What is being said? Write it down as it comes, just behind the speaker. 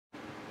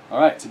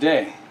Alright,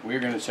 today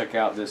we're going to check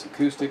out this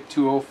Acoustic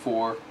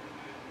 204.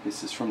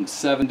 This is from the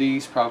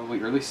 70s,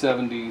 probably early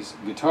 70s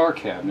guitar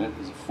cabinet.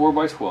 It's a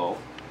 4x12,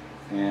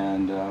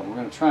 and we're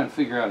going to try and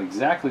figure out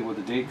exactly what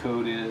the date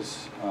code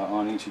is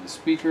on each of the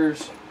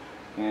speakers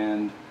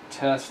and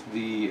test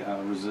the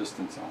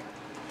resistance on it.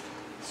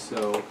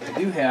 So I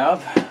do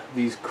have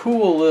these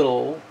cool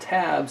little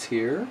tabs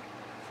here on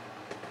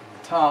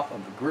the top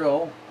of the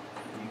grill.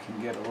 You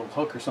can get a little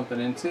hook or something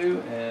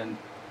into and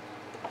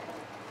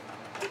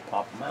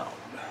pop them out.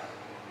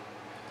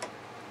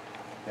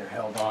 They're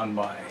held on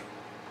by,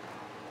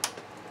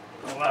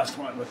 the last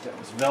one I looked at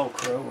was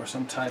Velcro or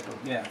some type of,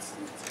 it's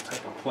a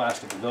type of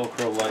plastic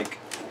Velcro-like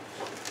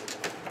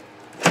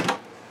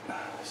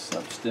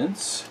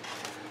substance.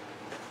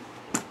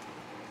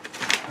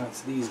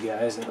 That's these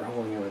guys that are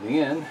holding everything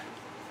in.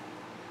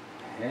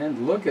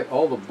 And look at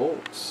all the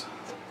bolts.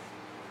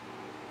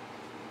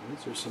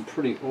 These are some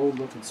pretty old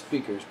looking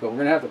speakers, but we're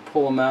going to have to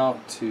pull them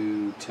out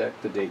to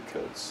check the date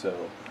codes.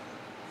 So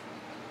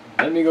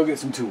let me go get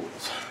some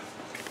tools.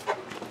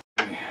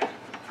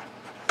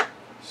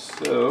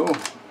 So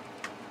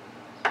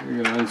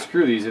we're going to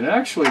unscrew these. It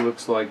actually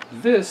looks like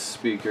this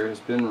speaker has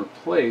been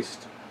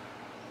replaced.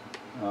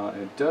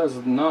 It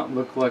does not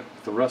look like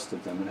the rest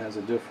of them. It has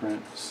a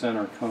different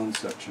center cone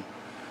section.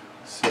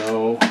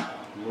 So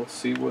we'll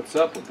see what's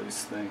up with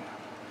this thing.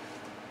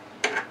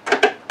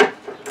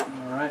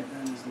 Alright,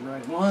 that is the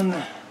right one.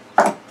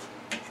 We'll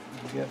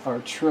get our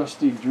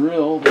trusty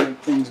drill to make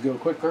things go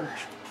quicker.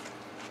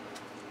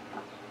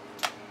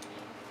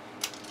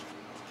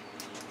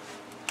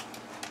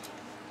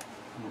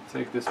 We'll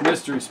take this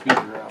mystery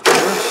speaker out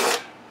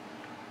first.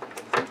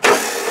 That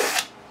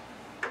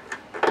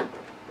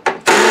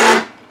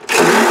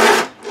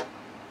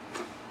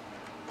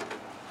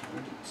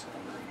didn't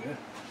sound very good.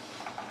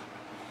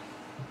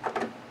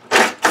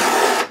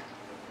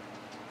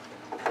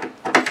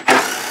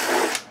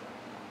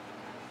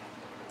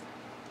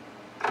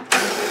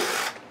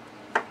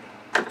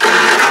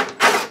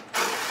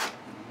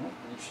 Oh,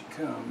 there she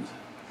comes.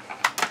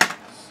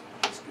 So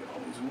let's get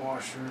all these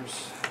washers.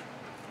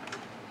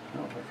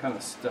 Oh, they're kind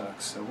of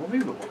stuck, so we'll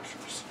leave the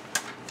washers.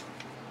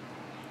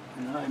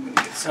 And I'm going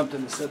to get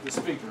something to set the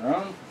speaker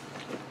on.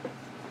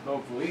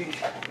 Hopefully.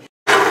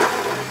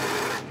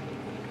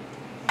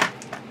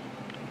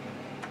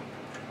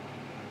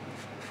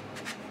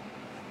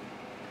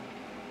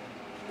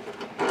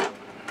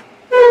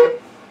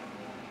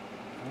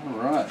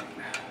 Alright.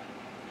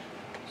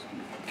 Just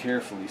going to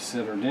carefully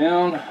set her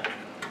down.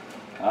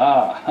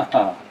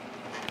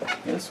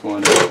 This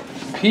one is a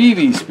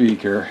PV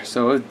speaker,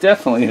 so it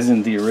definitely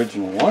isn't the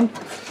original one.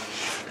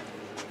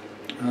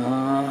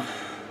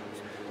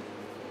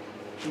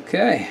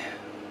 Okay.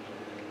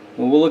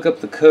 Well, we'll look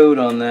up the code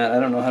on that. I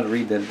don't know how to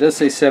read that. It does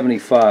say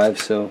 75,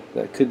 so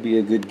that could be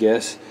a good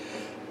guess.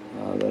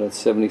 That it's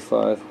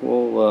 75.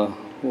 We'll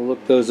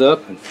look those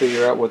up and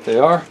figure out what they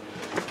are.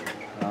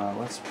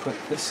 Let's put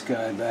this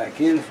guy back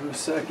in for a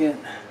second.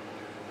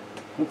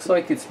 Looks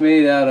like it's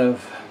made out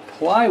of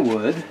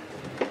plywood,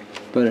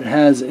 but it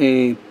has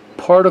a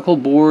particle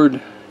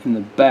board in the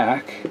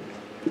back.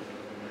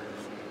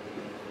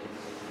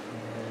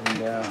 And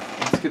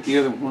let's get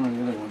the one of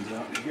the other ones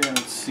out here.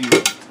 Let's see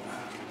what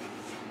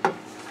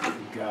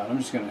we got. I'm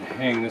just going to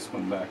hang this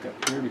one back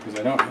up here because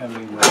I don't have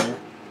any wire.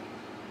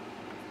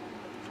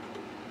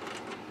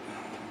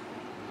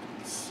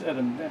 Set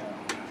him down.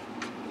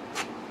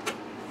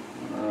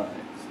 Alright,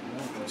 so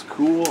that was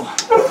cool.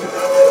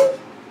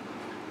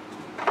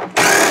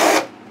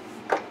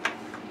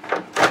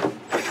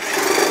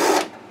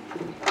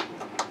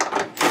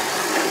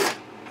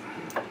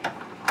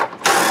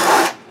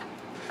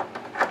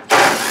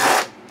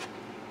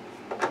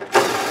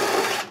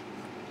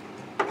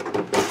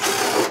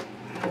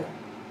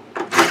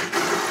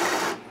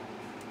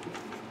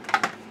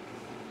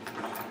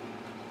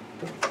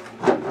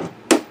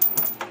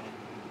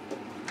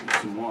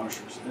 Some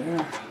washers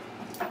there.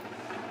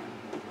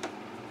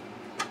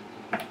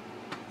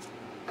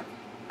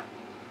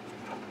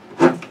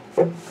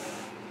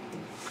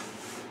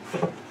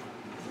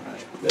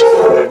 Right, this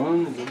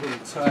one is a little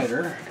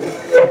tighter.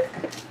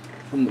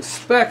 From the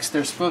specs,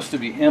 they're supposed to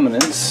be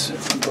eminence,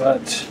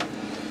 but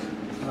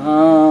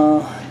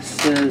it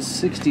says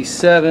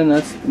 67.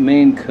 That's the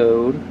main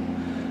code,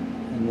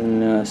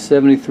 and then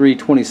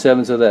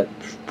 7327. So that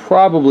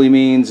probably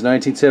means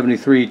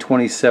 1973,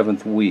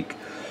 27th week.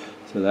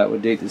 So that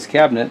would date this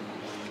cabinet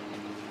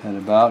at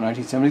about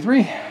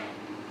 1973.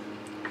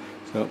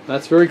 So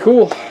that's very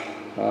cool.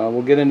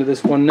 We'll get into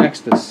this one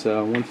next, this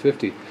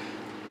 150.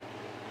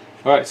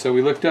 Alright, so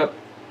we looked up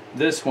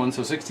this one.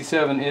 So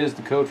 67 is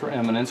the code for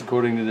eminence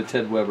according to the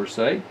Ted Weber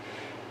site.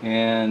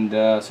 And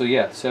so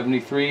yeah,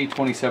 73,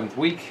 27th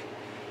week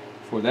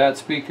for that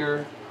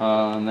speaker.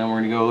 And then we're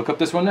going to go look up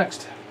this one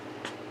next. So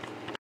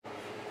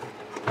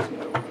we're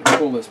going to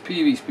pull this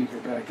PV speaker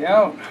back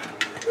out.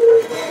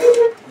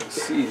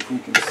 Let's see if we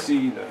can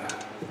see the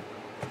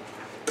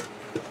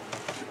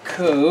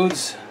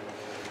codes.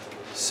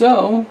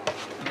 So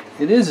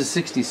it is a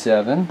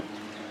 67.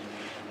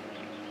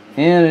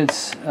 and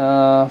it's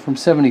from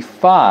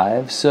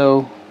 75,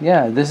 so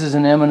yeah, this is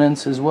an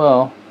eminence as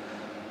well.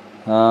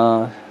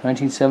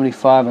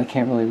 1975, I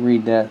can't really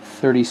read that,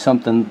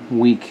 30-something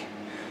week.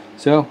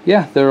 So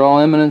yeah, they're all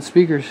eminence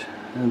speakers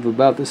of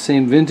about the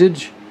same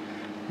vintage,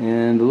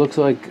 and it looks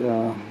like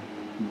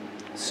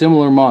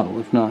similar model,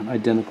 if not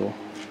identical.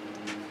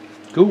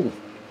 Cool.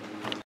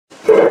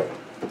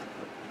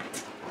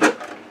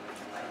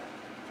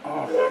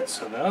 Alright,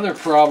 so the other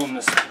problem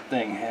this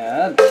thing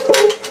had,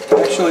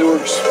 actually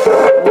works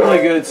really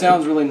good, it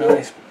sounds really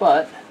nice,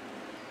 but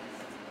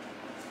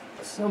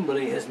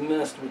somebody has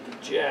messed with the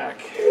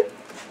jack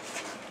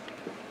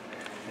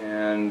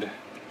and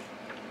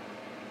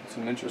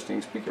some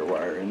interesting speaker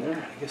wire in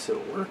there. I guess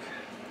it'll work.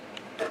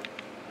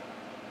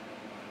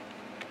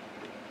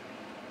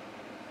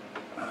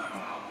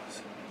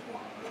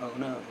 Oh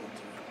no.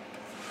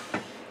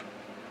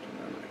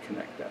 Remember to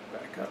connect that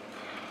back up.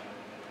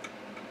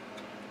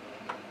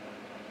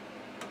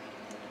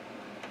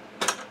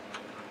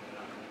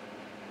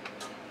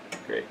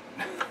 Great.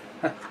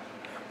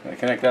 Gotta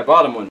connect that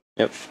bottom one.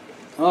 Yep.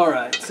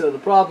 Alright, so the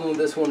problem with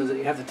this one is that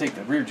you have to take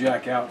the rear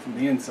jack out from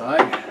the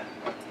inside.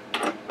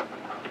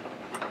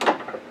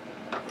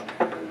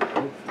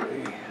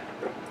 Hopefully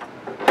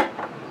I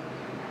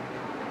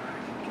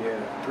can get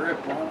a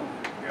grip on it.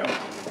 There we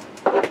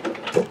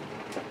go.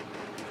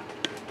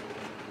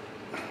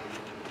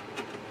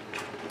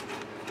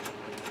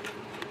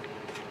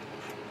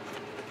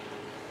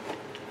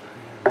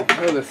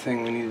 The other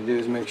thing we need to do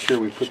is make sure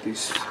we put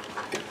these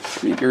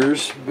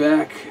speakers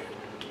back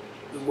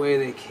the way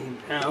they came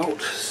out,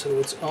 so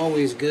it's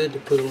always good to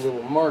put a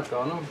little mark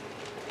on them.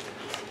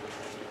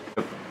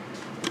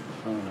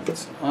 Alright,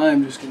 so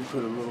I'm just going to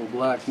put a little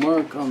black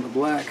mark on the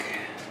black,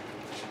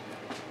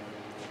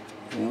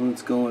 and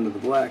let's go into the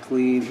black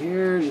lead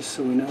here just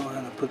so we know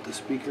how to put the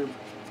speaker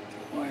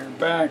wire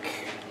back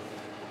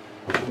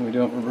and we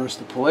don't reverse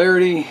the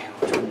polarity,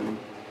 which would be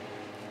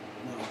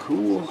not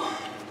cool. So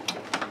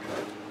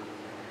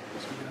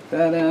we got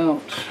that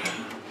out.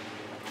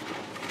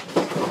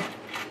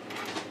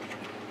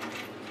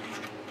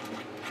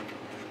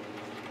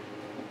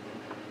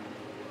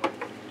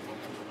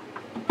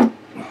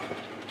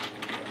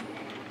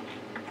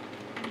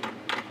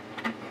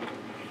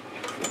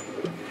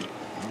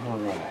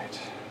 Alright,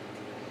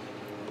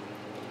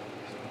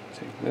 so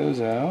take those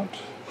out.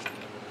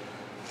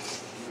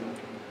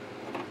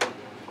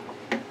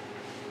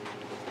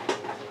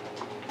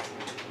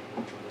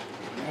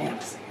 Man,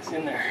 this thing is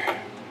in there.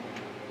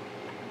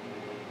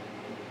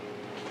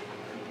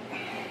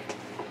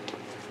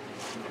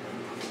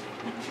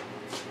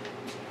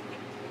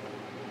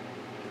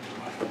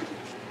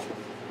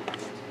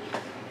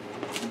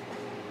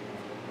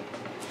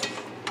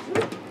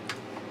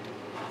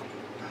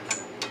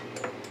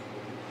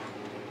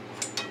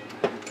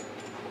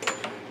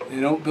 They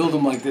don't build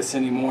them like this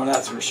anymore,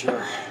 that's for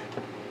sure.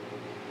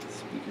 The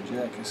speaker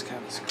jack is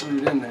kind of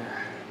screwed in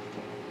there.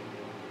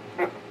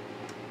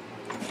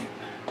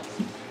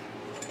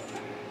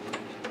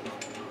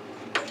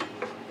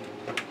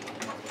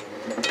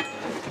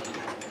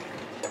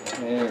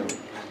 There we go.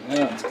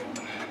 Now it's coming.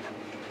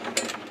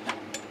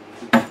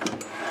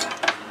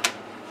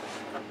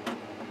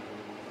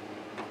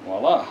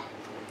 Voila.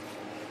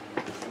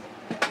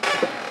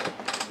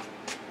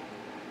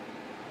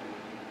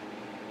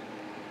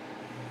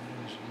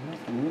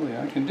 Really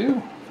I can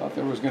do. Thought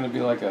there was going to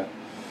be like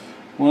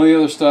one of the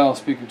other style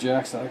speaker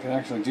jacks that I could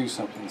actually do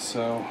something.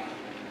 So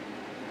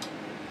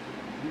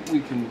what we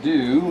can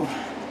do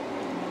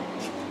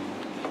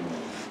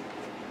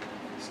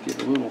is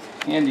get a little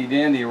handy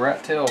dandy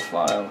rat tail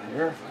file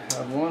here if I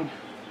have one.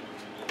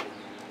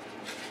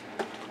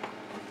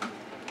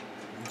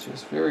 And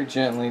just very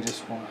gently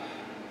just want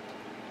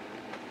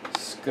to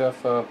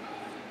scuff up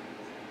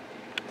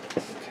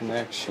the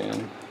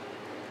connection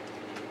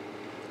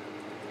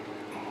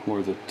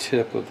where the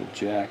tip of the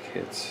jack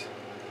hits,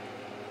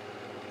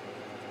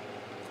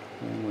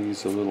 and we'll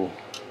use a little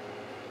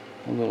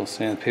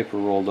sandpaper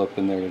rolled up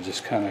in there to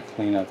just kind of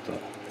clean up the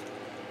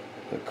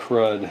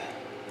crud. There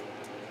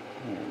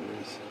it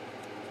is.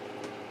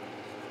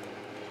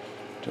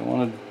 Don't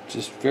want to,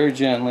 just very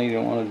gently, you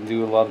don't want to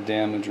do a lot of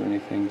damage or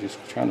anything, just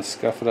trying to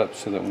scuff it up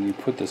so that when you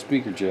put the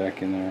speaker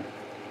jack in there,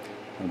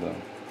 or the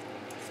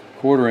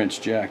 1/4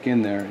 inch jack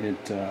in there,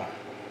 it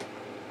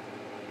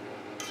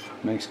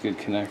makes good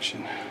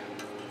connection.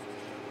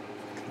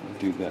 I'll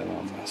do that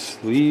on my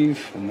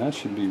sleeve, and that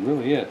should be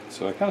really it.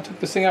 So I kind of took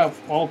this thing out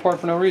all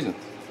apart for no reason.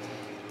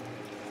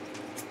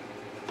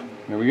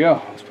 There we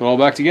go. Let's put it all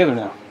back together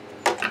now.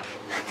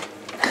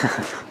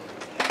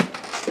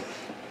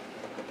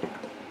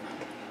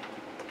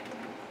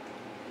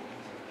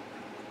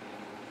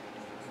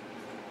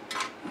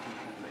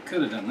 I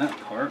could have done that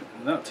part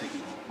without taking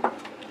it.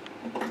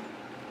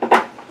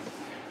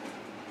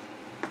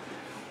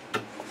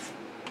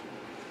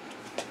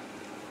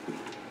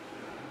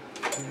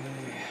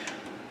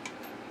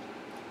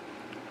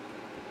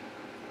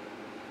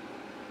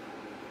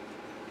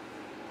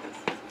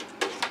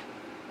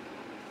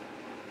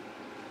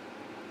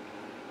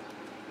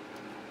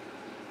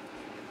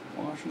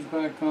 washers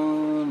back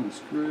on, the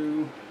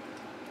screw.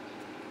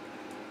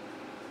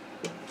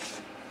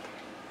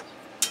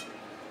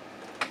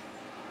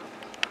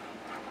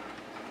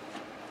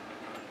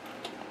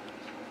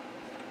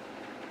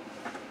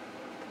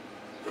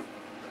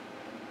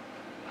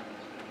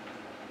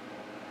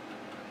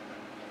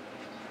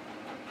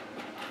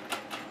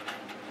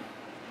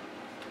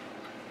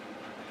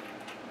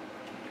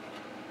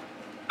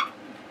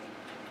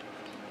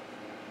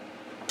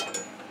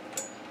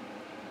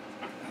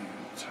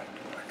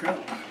 Go.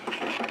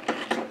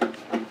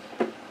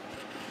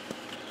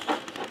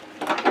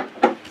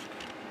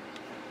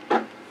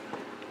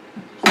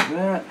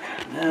 That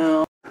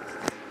now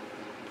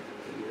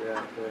figure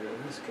out where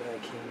this guy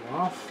came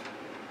off.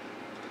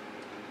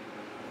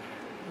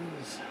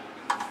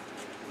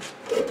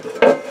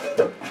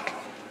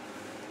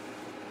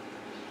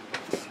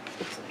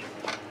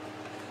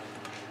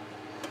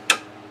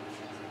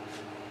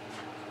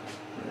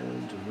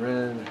 Red to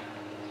red,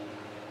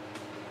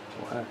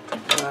 black to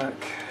black.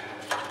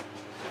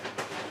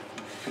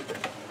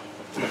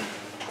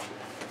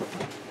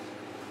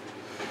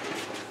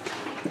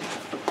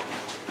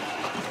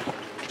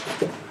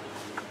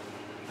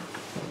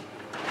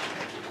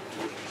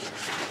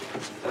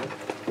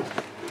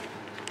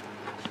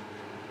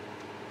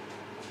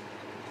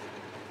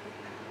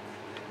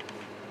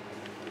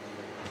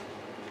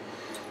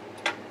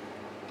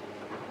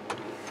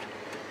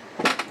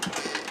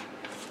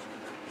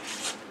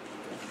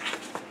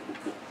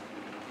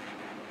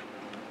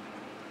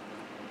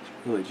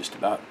 Really just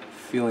about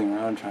feeling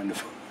around trying to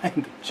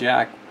find the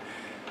jack.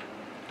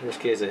 In this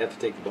case I have to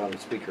take the bottom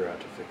speaker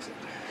out to fix it.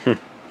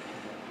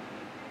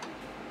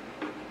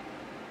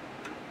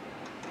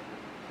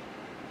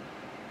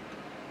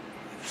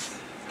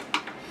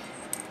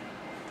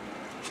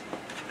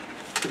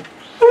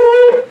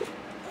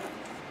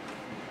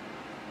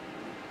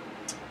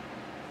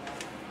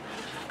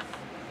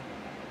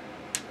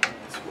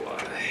 That's why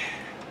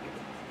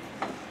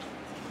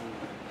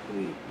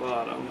the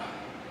bottom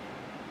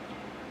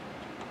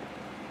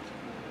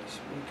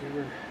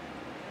speaker,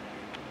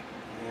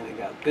 and it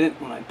got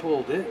bent when I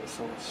pulled it,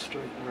 so let's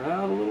straighten her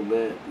out a little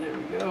bit. There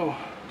we go.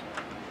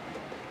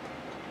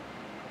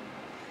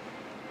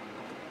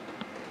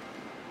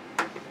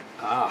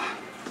 Ah,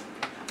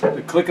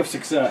 the click of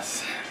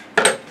success.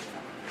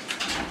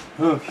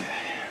 Okay.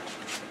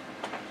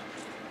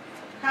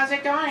 How's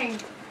it going?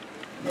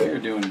 You're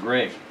doing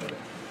great. So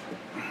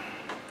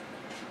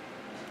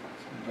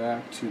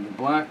back to the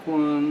black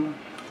one.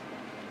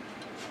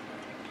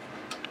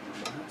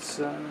 That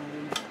side.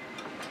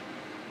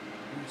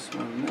 This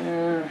one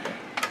there.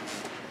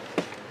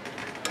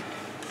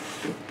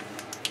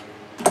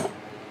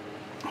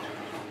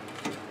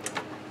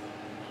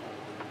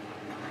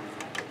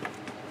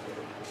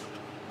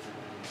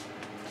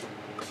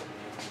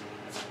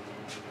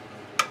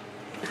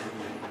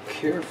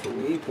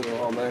 Carefully put it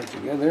all back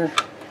together.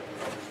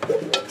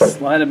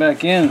 Slide it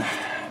back in. It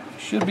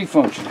should be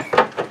functioning.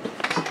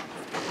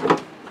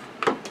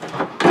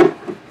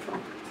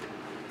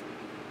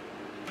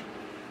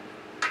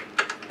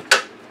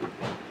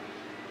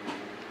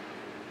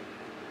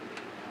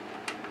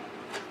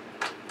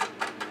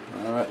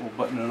 Alright, we'll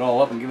button it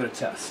all up and give it a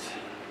test.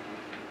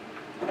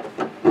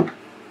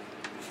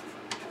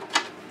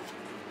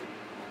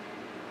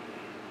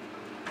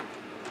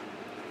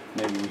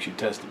 Maybe we should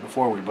test it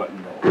before we button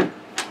it all up.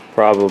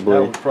 Probably.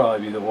 That would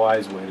probably be the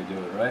wise way to do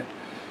it, right?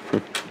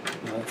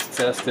 Let's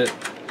test it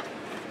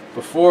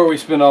before we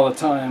spend all the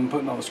time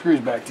putting all the screws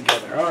back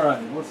together.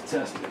 Alright, let's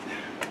test it.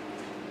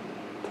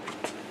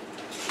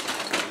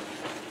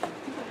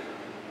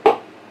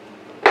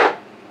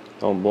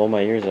 Don't blow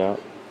my ears out.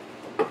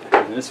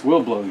 And this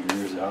will blow your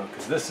ears out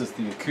because this is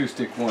the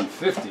Acoustic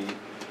 150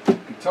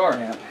 guitar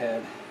amp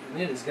head,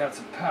 and it has got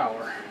some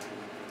power.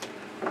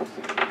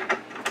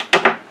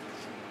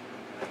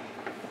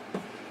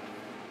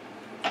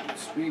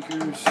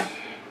 Speakers.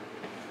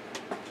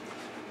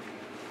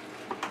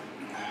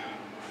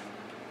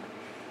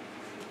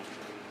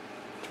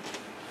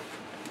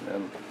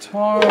 Grab a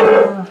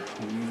guitar.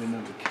 We need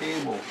another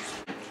cable.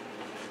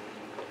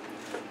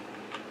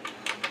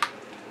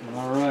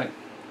 Alright.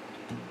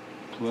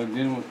 Plugged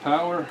in with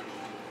power.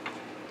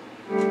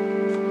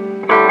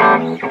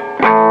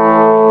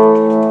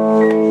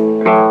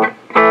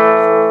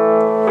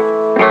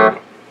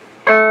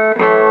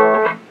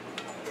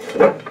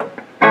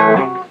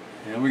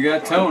 And we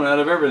got tone out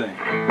of everything.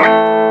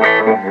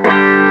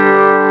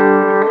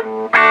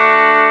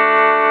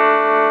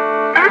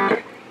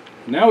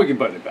 Now we can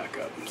button it back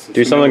up.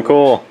 Do something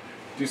cool.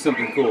 Do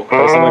something cool.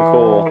 Play something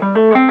cool.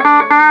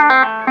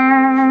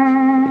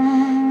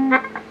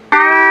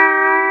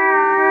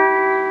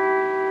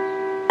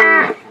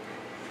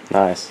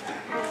 Nice.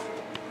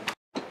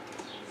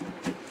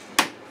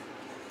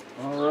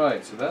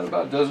 Alright, so that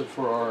about does it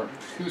for our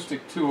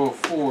Acoustic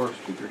 204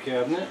 speaker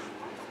cabinet.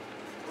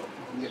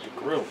 Get the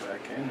grill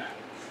back in.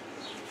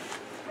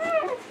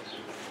 There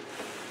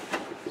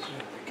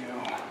we go.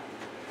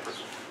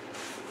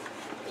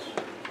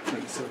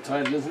 Make it so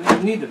tight it doesn't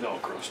even need the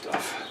Velcro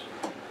stuff.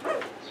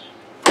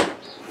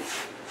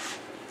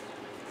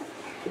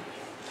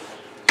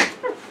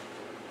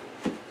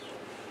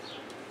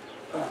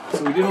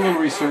 we did a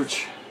little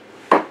research.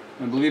 I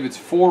believe it's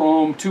 4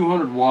 ohm,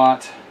 200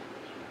 watt,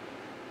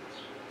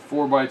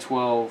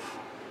 4x12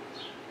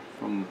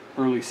 from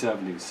early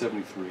 70s,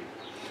 73.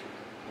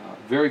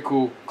 Very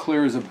cool,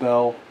 clear as a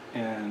bell,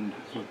 and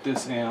with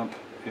this amp,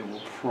 it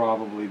will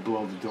probably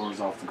blow the doors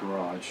off the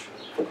garage.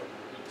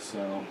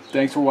 So,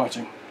 thanks for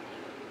watching.